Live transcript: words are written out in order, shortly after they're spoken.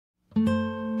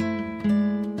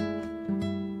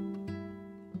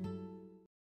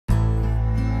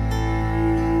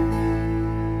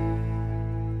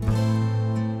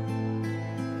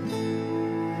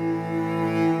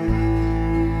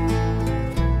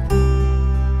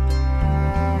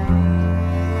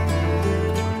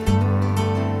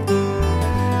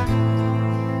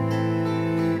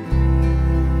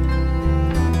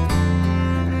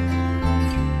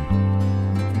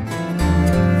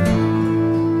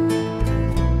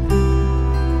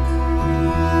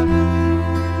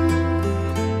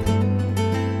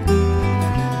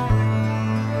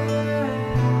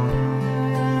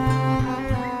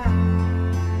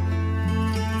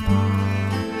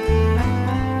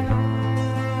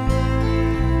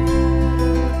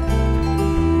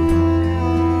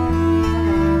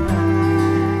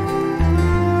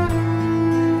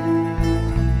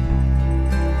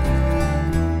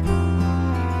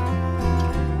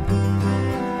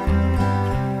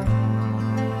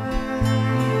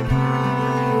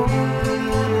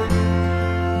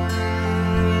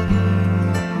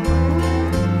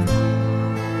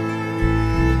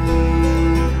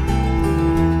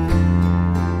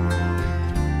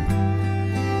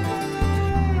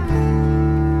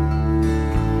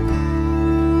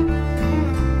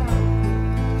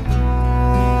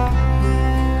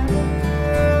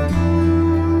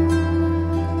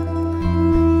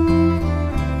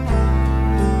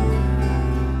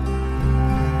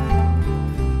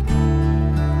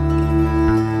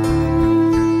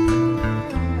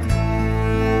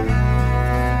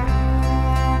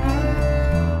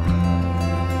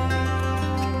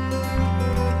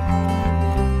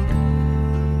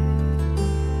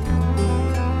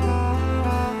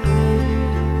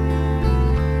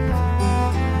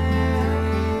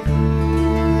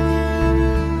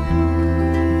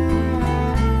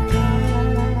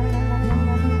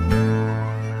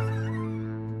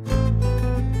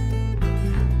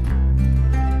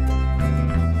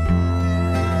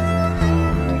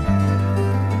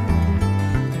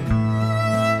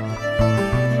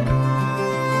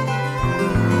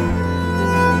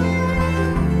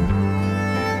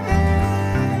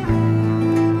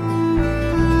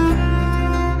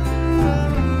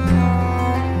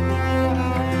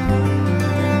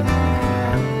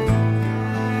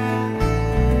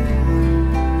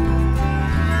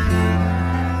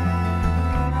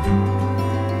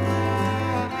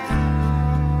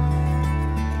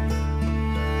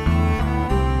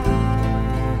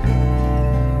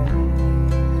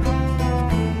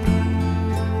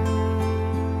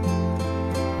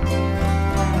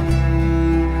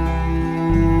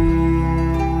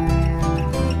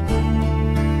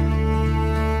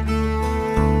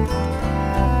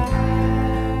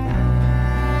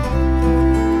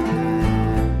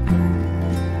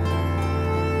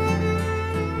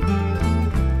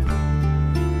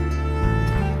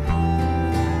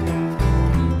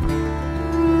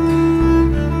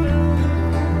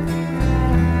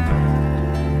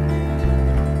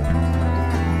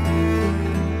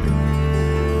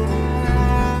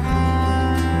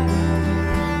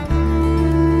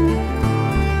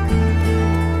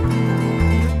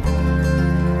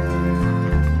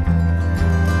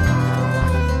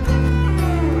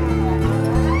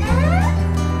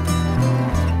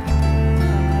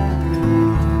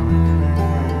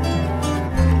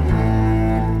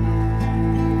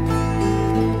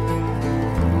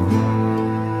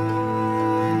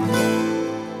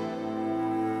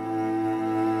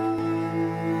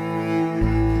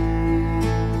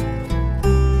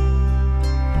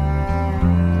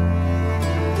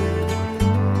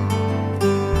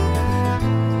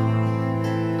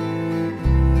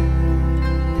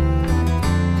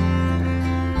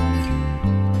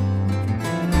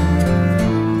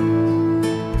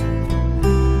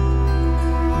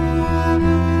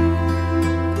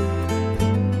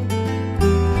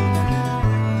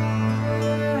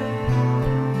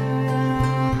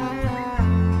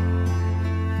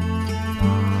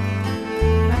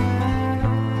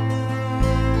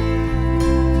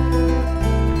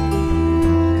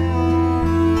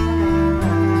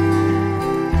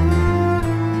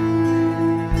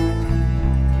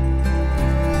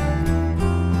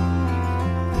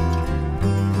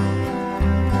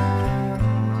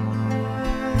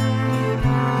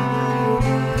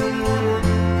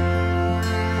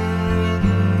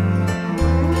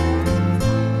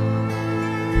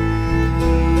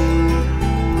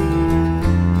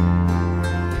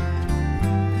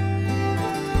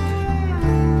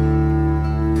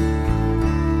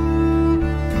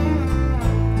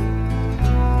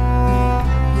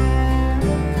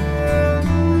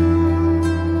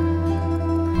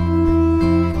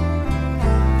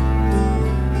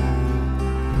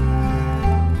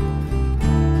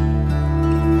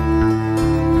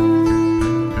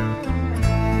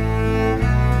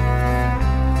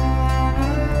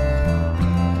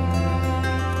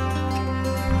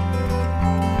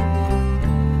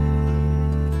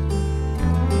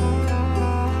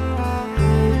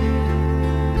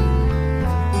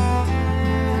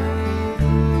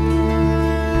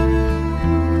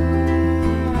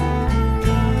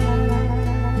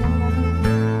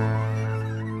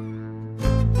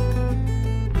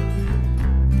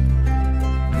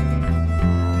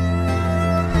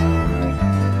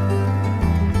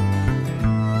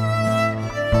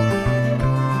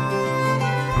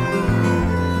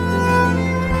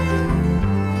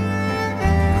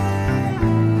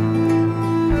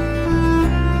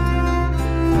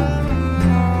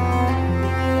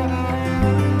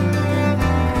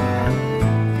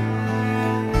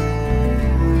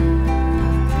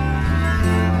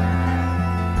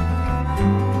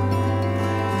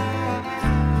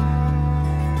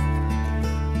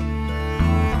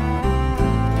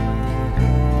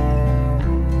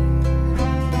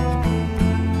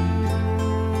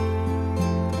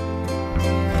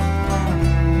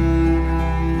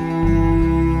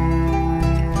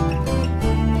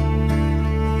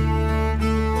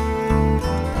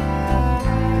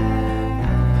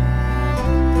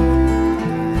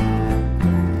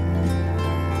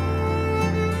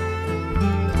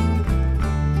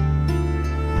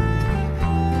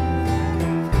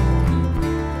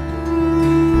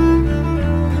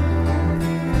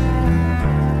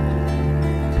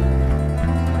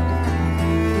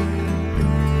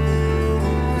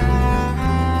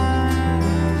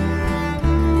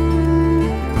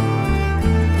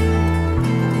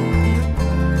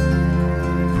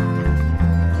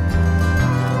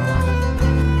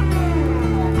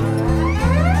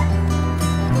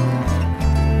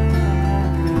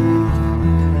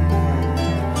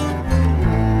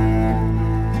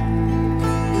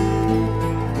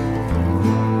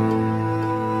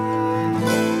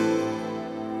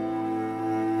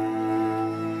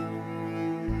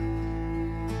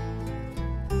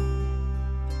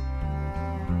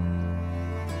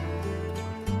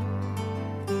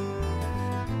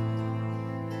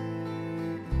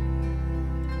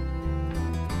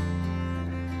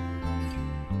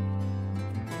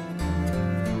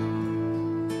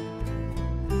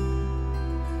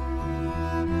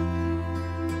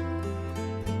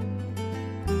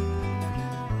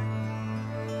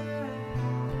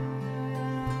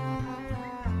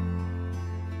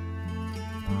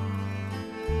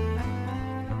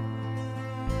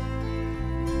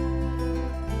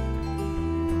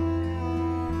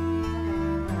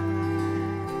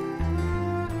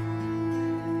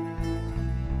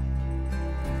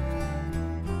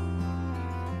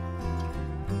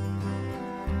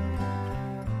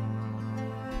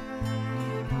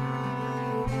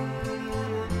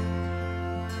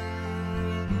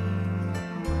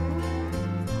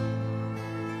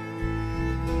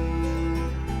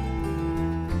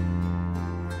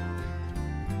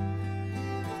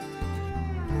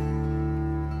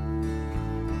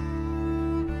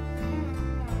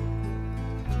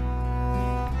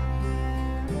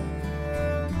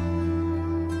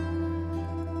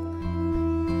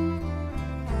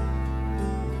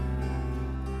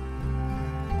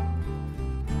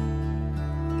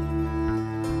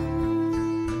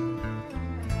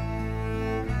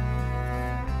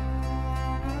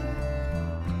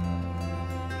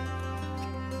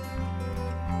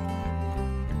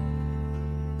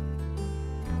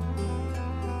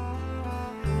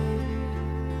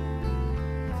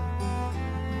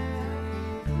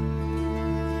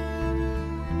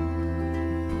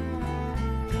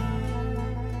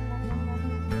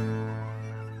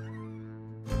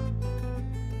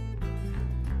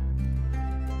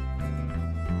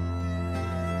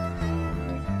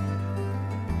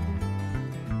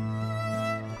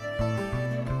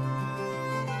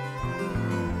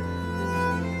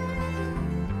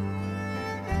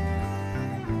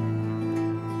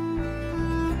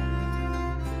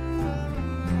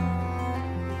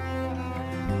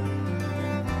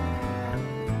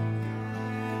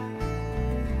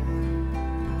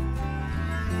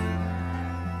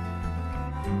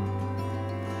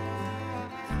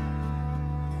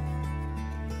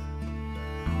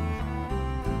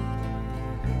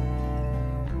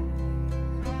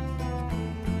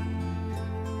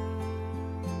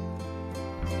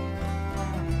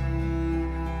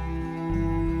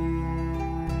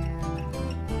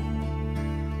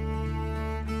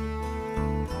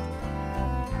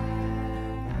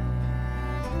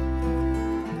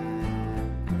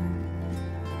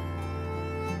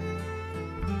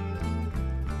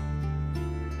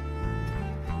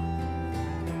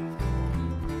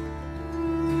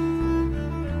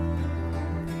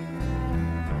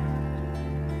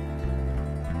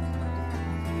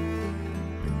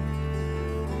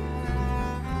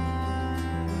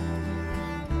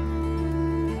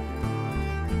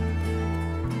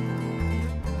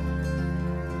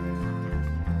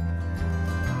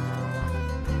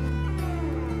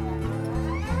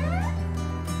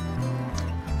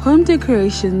Home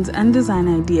decorations and design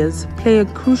ideas play a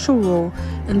crucial role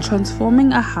in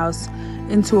transforming a house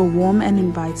into a warm and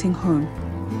inviting home.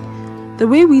 The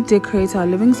way we decorate our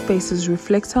living spaces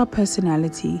reflects our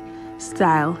personality,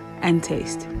 style, and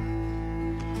taste.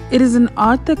 It is an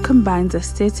art that combines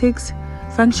aesthetics,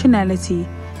 functionality,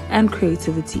 and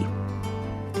creativity.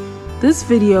 This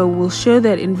video will show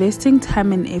that investing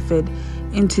time and effort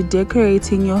into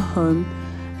decorating your home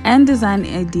and design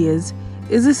ideas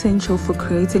is essential for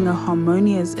creating a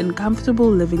harmonious and comfortable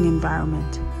living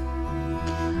environment.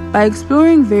 By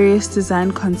exploring various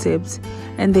design concepts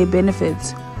and their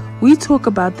benefits, we talk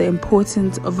about the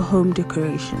importance of home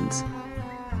decorations.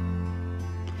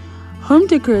 Home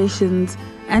decorations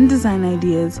and design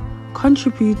ideas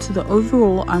contribute to the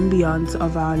overall ambiance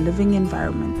of our living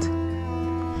environment.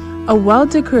 A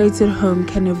well-decorated home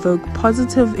can evoke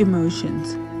positive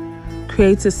emotions,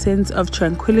 create a sense of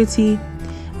tranquility,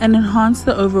 and enhance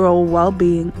the overall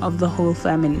well-being of the whole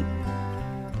family.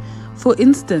 For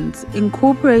instance,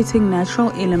 incorporating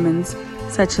natural elements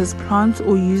such as plants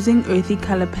or using earthy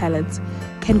color palettes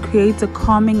can create a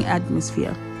calming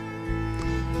atmosphere.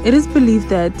 It is believed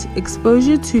that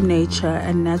exposure to nature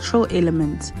and natural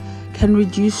elements can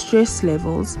reduce stress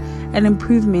levels and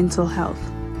improve mental health.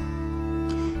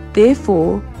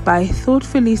 Therefore, by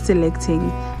thoughtfully selecting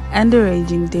and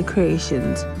arranging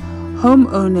decorations,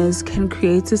 homeowners can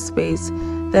create a space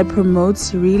that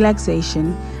promotes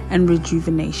relaxation and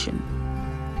rejuvenation.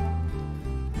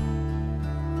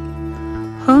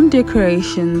 Home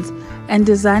decorations and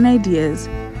design ideas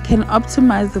can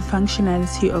optimize the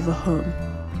functionality of a home.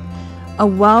 A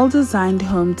well-designed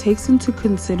home takes into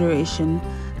consideration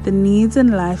the needs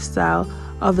and lifestyle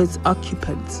of its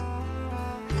occupants.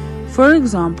 For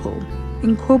example,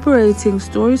 incorporating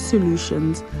storage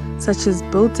solutions such as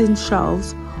built-in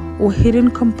shelves or hidden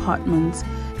compartments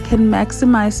can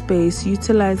maximize space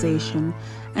utilization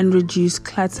and reduce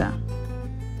clutter.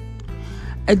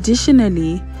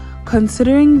 Additionally,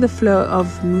 considering the flow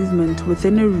of movement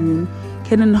within a room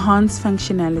can enhance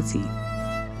functionality.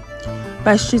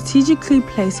 By strategically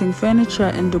placing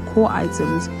furniture and decor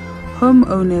items,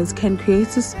 homeowners can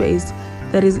create a space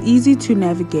that is easy to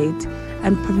navigate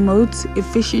and promotes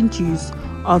efficient use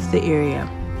of the area.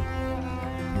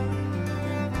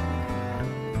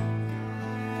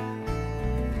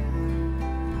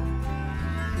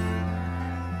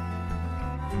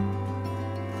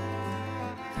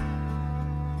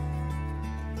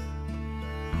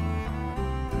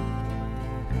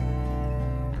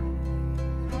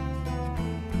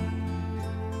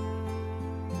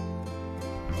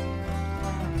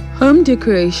 Home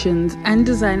decorations and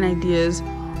design ideas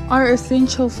are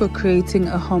essential for creating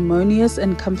a harmonious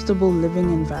and comfortable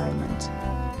living environment.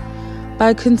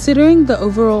 By considering the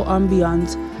overall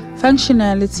ambiance,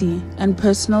 functionality, and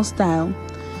personal style,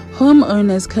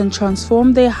 homeowners can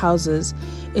transform their houses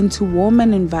into warm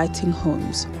and inviting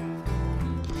homes.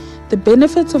 The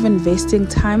benefits of investing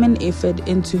time and effort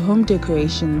into home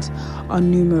decorations are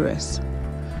numerous,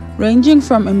 ranging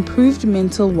from improved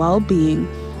mental well-being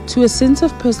to a sense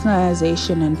of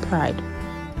personalization and pride.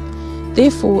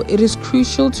 Therefore, it is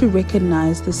crucial to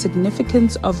recognize the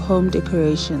significance of home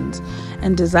decorations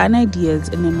and design ideas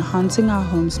in enhancing our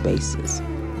home spaces.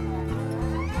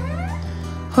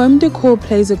 Home decor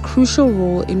plays a crucial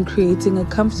role in creating a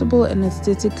comfortable and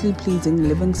aesthetically pleasing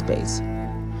living space.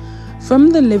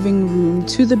 From the living room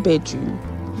to the bedroom,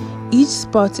 each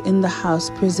spot in the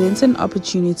house presents an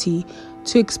opportunity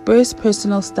to express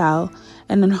personal style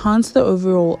and enhance the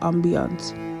overall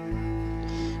ambiance.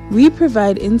 We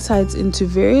provide insights into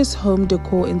various home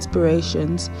decor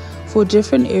inspirations for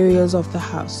different areas of the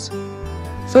house,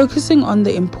 focusing on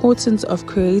the importance of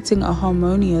creating a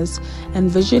harmonious and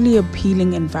visually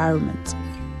appealing environment.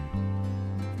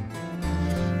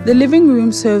 The living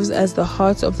room serves as the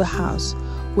heart of the house,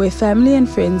 where family and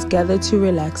friends gather to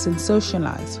relax and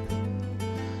socialize.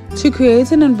 To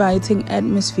create an inviting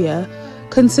atmosphere,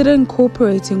 consider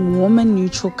incorporating warm and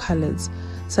neutral colors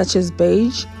such as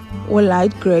beige or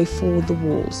light gray for the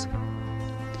walls.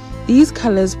 These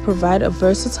colors provide a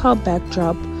versatile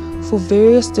backdrop for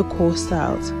various decor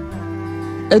styles.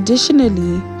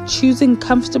 Additionally, choosing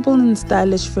comfortable and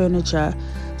stylish furniture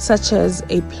such as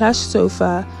a plush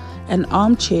sofa and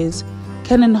armchairs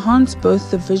can enhance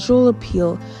both the visual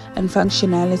appeal and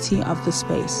functionality of the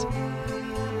space.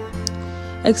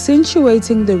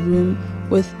 Accentuating the room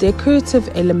with decorative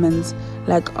elements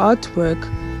like artwork,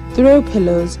 throw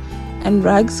pillows, and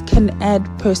rugs can add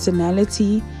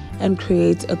personality and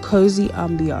create a cozy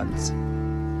ambiance.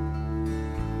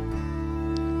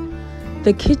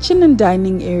 The kitchen and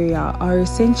dining area are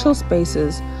essential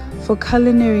spaces for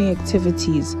culinary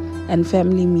activities and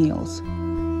family meals.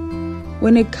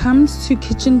 When it comes to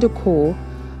kitchen decor,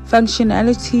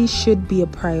 functionality should be a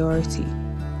priority.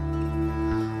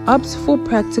 Opt for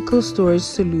practical storage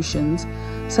solutions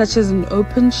such as an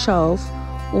open shelf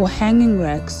or hanging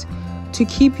racks to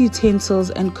keep utensils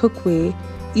and cookware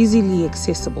easily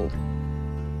accessible.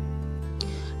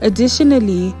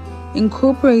 Additionally,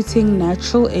 incorporating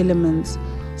natural elements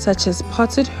such as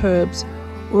potted herbs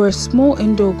or a small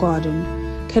indoor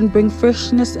garden can bring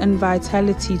freshness and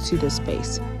vitality to the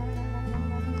space.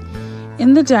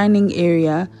 In the dining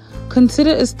area,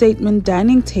 consider a statement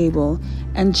dining table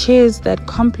and chairs that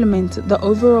complement the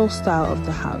overall style of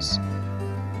the house.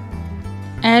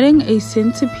 Adding a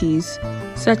centerpiece,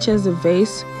 such as a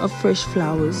vase of fresh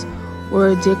flowers or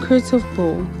a decorative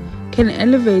bowl, can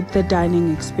elevate the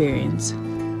dining experience.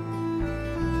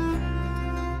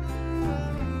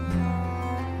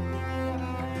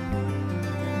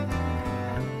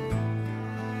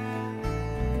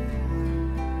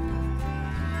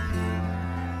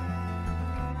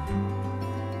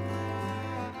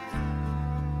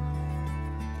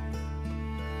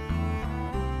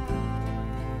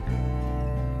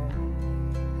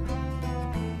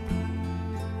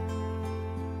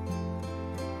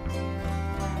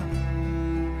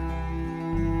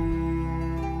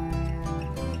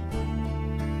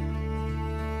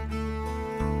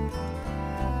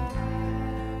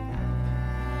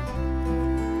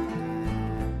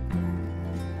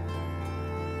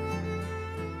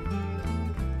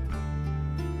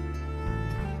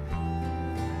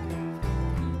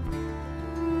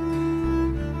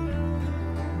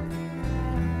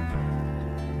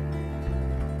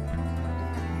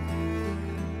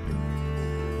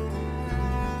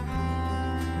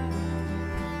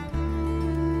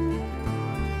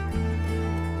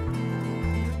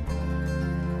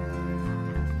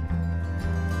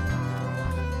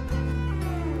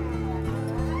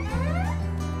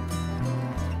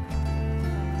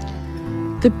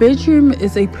 The bedroom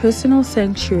is a personal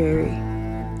sanctuary,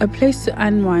 a place to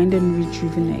unwind and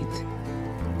rejuvenate.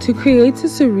 To create a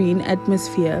serene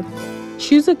atmosphere,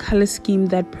 choose a color scheme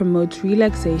that promotes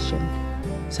relaxation,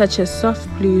 such as soft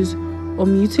blues or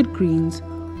muted greens,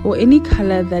 or any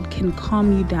color that can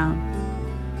calm you down.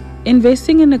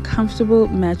 Investing in a comfortable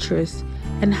mattress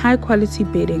and high-quality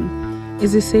bedding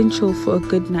is essential for a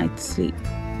good night's sleep.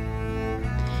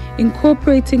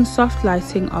 Incorporating soft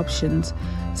lighting options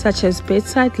such as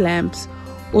bedside lamps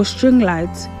or string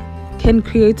lights can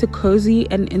create a cozy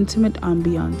and intimate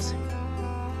ambiance.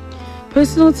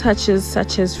 Personal touches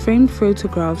such as framed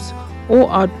photographs or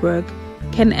artwork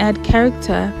can add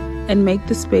character and make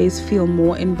the space feel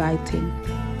more inviting.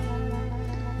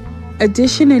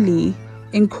 Additionally,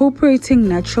 incorporating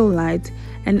natural light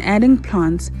and adding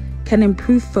plants can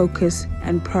improve focus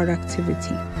and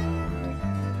productivity.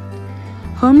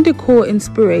 Home decor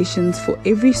inspirations for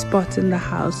every spot in the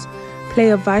house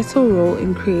play a vital role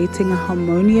in creating a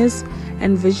harmonious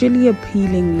and visually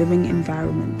appealing living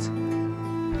environment.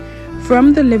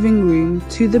 From the living room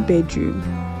to the bedroom,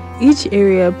 each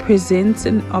area presents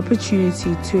an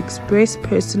opportunity to express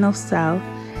personal style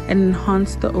and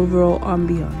enhance the overall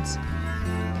ambiance.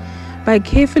 By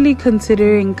carefully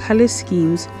considering color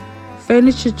schemes,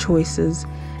 furniture choices,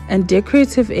 and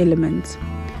decorative elements,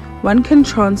 one can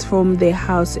transform their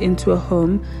house into a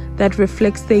home that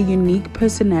reflects their unique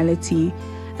personality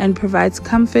and provides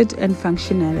comfort and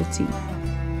functionality.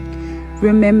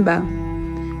 Remember,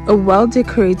 a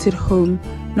well-decorated home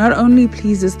not only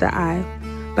pleases the eye,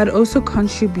 but also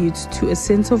contributes to a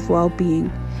sense of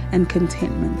well-being and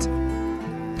contentment.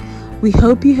 We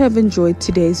hope you have enjoyed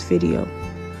today's video.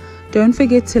 Don't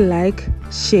forget to like,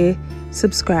 share,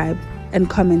 subscribe, and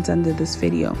comment under this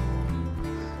video.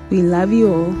 We love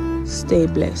you all. Stay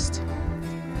blessed.